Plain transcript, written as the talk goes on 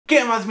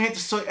¿Qué más, mi gente?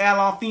 Soy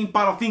el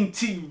para Fin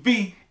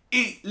TV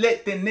y le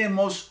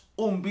tenemos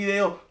un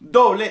video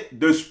doble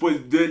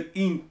después del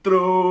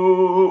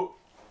intro.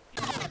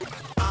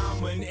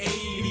 I'm an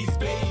 80s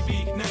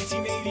baby,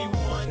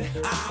 1981,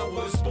 I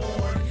was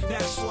born.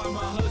 That's why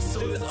my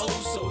hustle is oh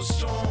so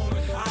strong.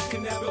 I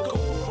can never go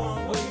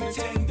wrong with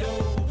Nintendo.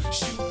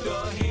 Shoot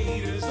the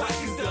haters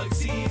like it's duck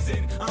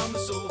season. I'm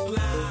so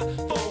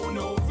fly for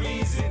no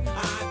reason.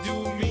 I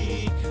do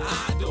me,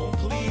 I don't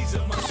please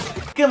them.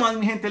 ¿Qué más,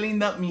 mi gente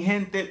linda, mi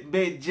gente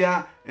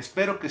bella?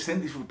 Espero que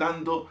estén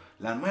disfrutando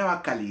la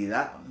nueva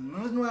calidad.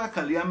 No es nueva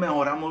calidad,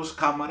 mejoramos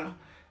cámara.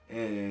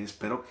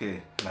 Espero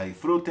que la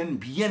disfruten.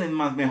 Vienen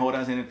más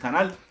mejoras en el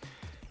canal.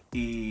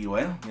 Y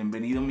bueno,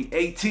 bienvenido mi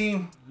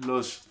A-Team.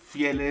 Los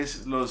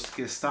fieles, los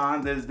que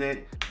estaban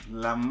desde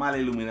la mala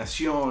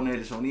iluminación,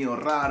 el sonido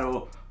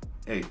raro.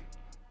 Hey,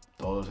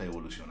 todos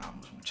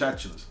evolucionamos,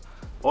 muchachos.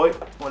 Hoy,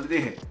 como les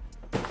dije,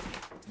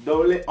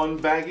 doble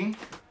unbagging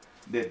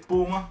de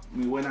Puma,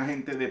 mi buena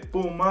gente de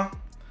Puma.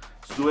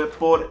 Estuve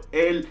por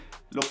el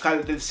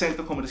local del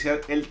centro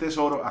comercial El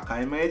Tesoro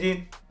acá en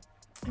Medellín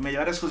y me llevé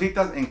varias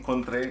cositas.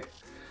 Encontré,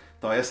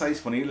 todavía está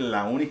disponible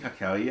la única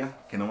que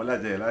había, que no me la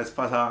llevé la vez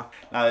pasada,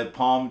 la de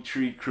Palm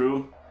Tree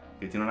Crew,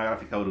 que tiene una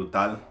gráfica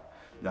brutal.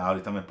 Ya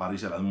ahorita me paro y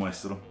se las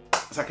muestro.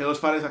 Saqué dos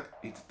pares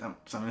y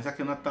también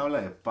saqué una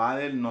tabla de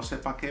pádel, no sé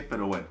para qué,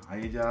 pero bueno,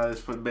 ahí ya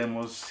después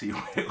vemos si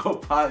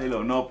juego pádel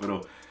o no.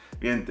 Pero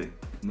fíjate,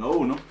 no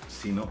uno,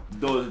 sino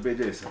dos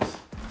bellezas.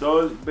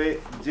 Dos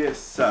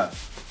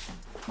bellezas.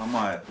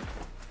 Vamos a ver,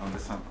 ¿dónde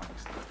están?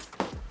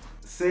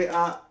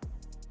 CA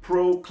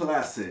Pro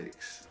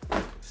Classics.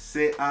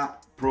 CA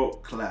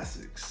Pro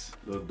Classics.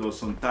 Los dos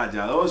son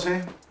talla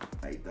 12.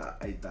 Ahí está,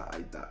 ahí está,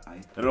 ahí está,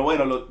 ahí. Pero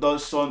bueno, los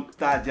dos son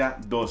talla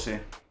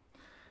 12.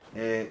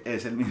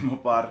 Es el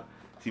mismo par,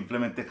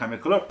 simplemente cambia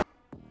el color.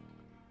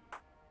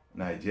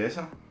 Una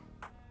belleza.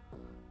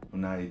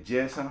 Una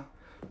belleza.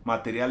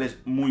 Materiales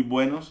muy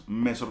buenos,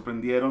 me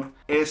sorprendieron.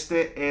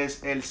 Este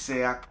es el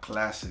CA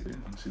Classic.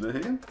 ¿Sí lo dije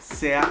bien?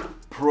 CA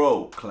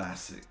Pro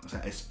Classic, o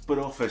sea, es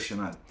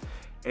profesional.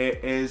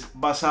 Es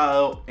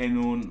basado en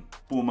un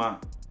Puma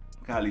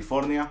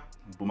California.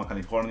 Un Puma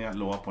California,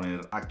 lo voy a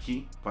poner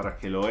aquí para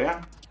que lo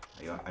vean.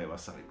 Ahí va a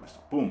estar ahí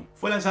puesto. ¡Pum!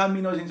 Fue lanzado en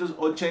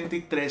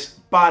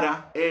 1983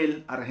 para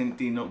el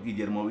argentino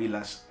Guillermo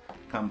Vilas,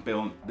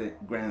 campeón de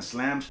Grand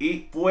Slams,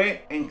 y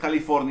fue en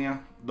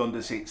California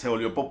donde se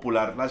volvió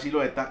popular la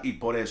silueta y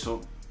por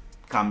eso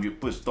cambio,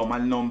 pues toma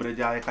el nombre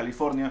ya de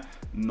California,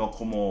 no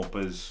como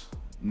pues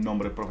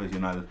nombre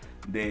profesional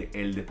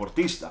del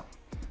deportista.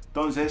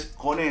 Entonces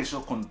con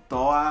eso, con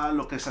todo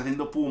lo que está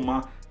haciendo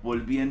Puma,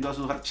 volviendo a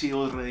sus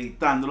archivos,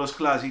 reeditando los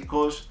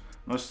clásicos,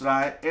 nos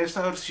trae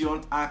esta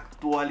versión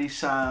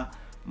actualizada,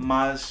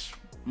 más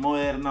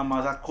moderna,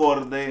 más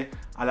acorde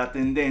a la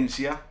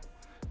tendencia.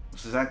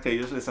 Ustedes saben que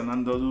ellos le están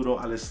dando duro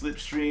al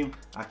slipstream.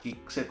 Aquí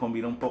se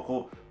combina un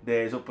poco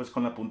de eso pues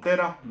con la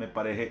puntera. Me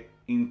parece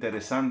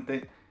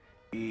interesante.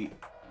 Y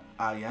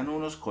habían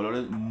unos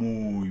colores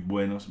muy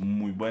buenos,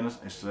 muy buenos.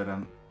 Estos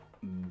eran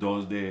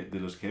dos de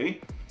los que vi.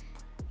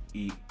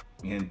 Y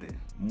mi gente,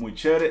 muy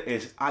chévere.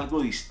 Es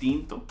algo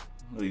distinto.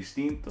 Lo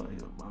distinto,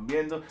 van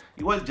viendo.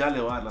 Igual ya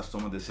le voy a dar las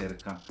tomas de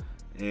cerca.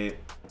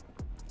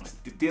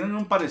 Tienen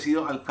un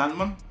parecido al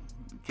Canman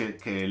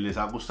que les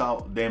ha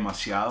gustado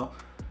demasiado,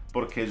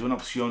 porque es una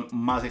opción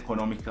más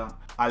económica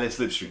al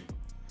slipstream.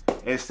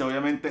 Este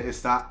obviamente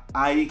está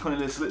ahí con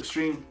el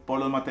slipstream por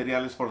los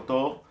materiales, por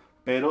todo,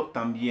 pero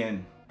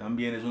también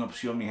es una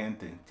opción, mi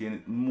gente.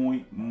 Tiene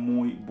muy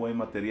buen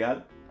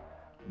material,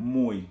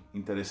 muy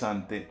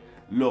interesante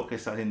lo que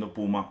está haciendo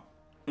Puma.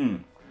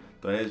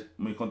 Entonces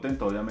muy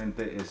contento.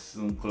 Obviamente es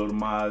un color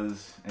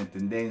más en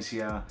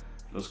tendencia,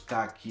 los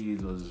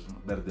kakis, los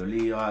verde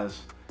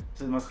olivas.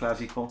 Este es más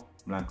clásico,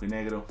 blanco y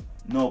negro.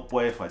 No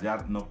puede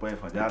fallar, no puede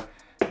fallar.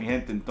 Mi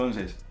gente,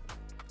 entonces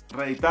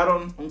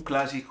reeditaron un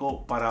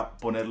clásico para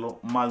ponerlo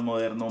más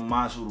moderno,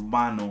 más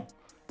urbano,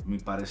 a mi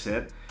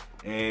parecer.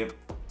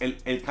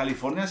 El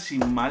California, si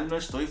mal no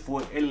estoy,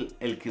 fue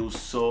el que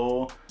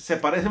usó. Se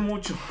parece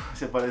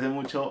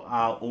mucho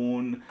a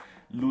un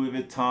Louis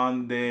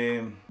Vuitton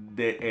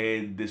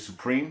de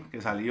Supreme que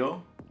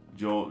salió.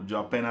 Yo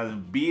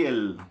apenas vi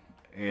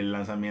el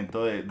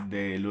lanzamiento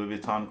de Louis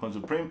Vuitton con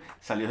Supreme.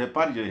 Salió ese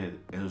par y yo dije,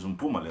 eso es un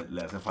Puma,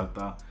 le hace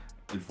falta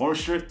el Form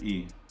Strip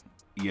y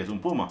es un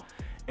Puma.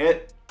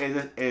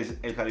 Ese es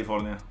el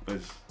California,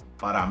 pues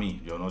para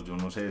mí. Yo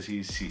no sé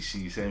si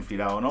se ha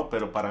enfilado o no,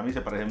 pero para mí se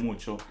parece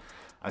mucho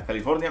al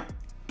California.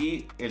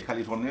 Y el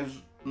California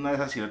es una de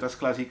esas siluetas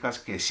clásicas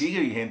que sigue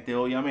vigente,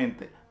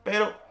 obviamente,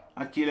 pero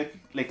aquí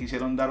le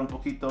quisieron dar un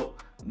poquito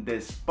de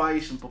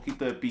spice, un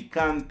poquito de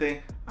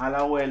picante a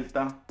la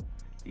vuelta.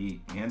 Y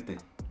mi gente,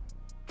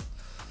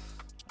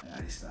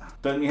 ahí está.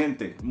 Entonces mi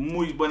gente,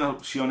 muy buenas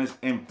opciones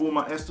en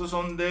Puma. Estos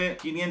son de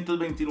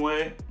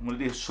 529, como les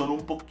dije, son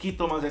un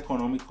poquito más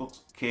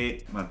económicos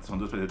que, son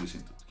dos precios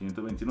distintos,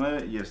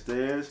 529 y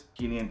este es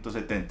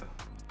 570.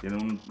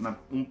 Tienen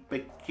un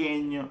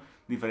pequeño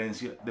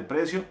diferencia de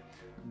precio.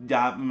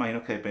 Ya me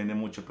imagino que depende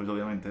mucho, pues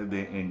obviamente,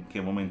 de en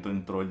qué momento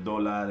entró el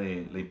dólar,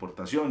 la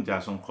importación.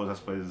 Ya son cosas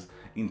pues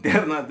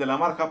internas de la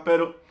marca,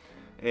 pero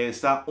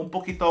está un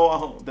poquito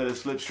abajo del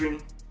slipstream.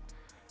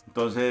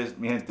 Entonces,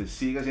 mi gente,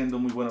 sigue siendo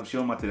muy buena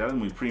opción, materiales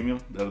muy premium.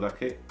 De verdad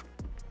que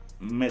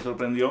me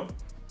sorprendió.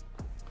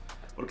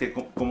 Porque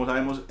como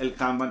sabemos, el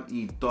Kanban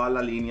y toda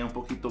la línea un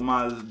poquito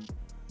más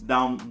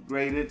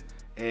downgraded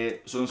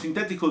son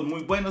sintéticos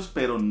muy buenos,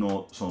 pero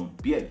no son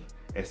piel.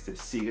 Este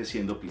sigue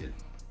siendo piel.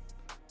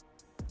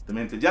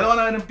 Ya lo van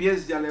a ver en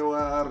pies, ya le voy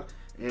a dar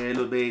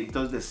los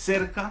videitos de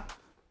cerca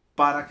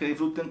para que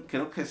disfruten.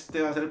 Creo que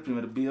este va a ser el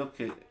primer video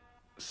que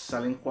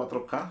sale en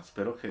 4K.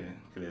 Espero que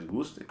les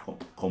guste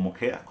cómo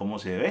queda, cómo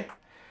se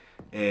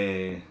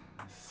ve.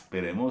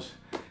 Esperemos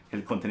que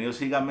el contenido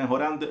siga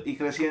mejorando y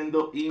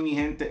creciendo. Y mi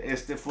gente,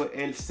 este fue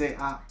el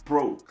CA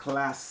Pro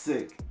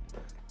Classic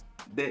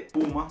de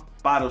Puma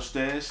para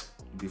ustedes.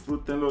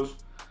 Disfrútenlos.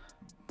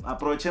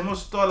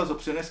 Aprovechemos todas las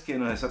opciones que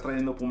nos está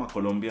trayendo Puma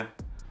Colombia.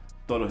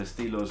 Todos los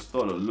estilos,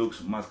 todos los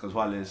looks más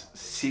casuales.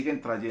 Siguen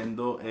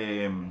trayendo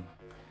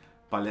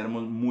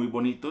Palermos muy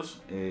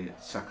bonitos.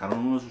 Sacaron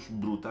unos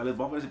brutales.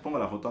 Voy a ver si pongo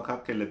la foto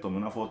acá, que le tomé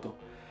una foto.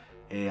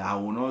 A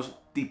unos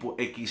tipo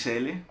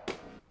XL.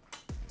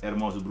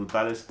 Hermosos,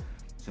 brutales.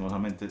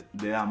 Semosamente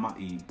de dama.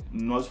 Y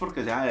no es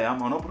porque sea de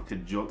dama o no,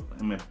 porque yo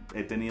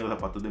he tenido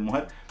zapatos de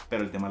mujer.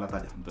 Pero el tema es la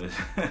talla. Entonces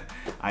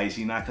ahí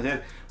sí nada que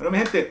hacer. Pero mi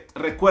gente,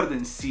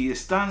 recuerden, si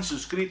están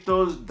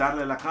suscritos,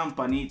 darle a la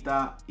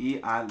campanita y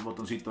al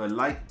botoncito del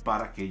like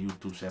para que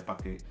YouTube sepa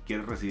que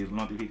quieres recibir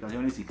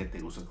notificaciones y que te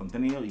gusta el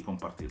contenido y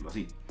compartirlo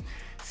así.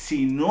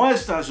 Si no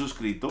estás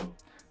suscrito,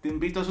 te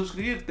invito a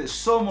suscribirte.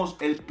 Somos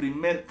el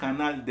primer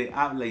canal de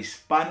habla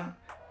hispana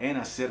en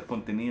hacer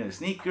contenido de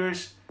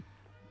sneakers.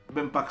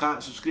 Ven para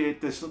acá,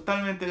 suscríbete, es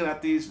totalmente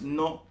gratis,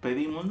 no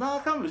pedimos nada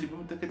a cambio,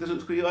 simplemente que te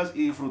suscribas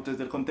y disfrutes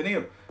del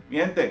contenido. Mi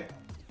gente,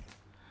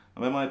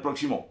 nos vemos en el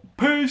próximo.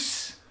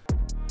 Peace.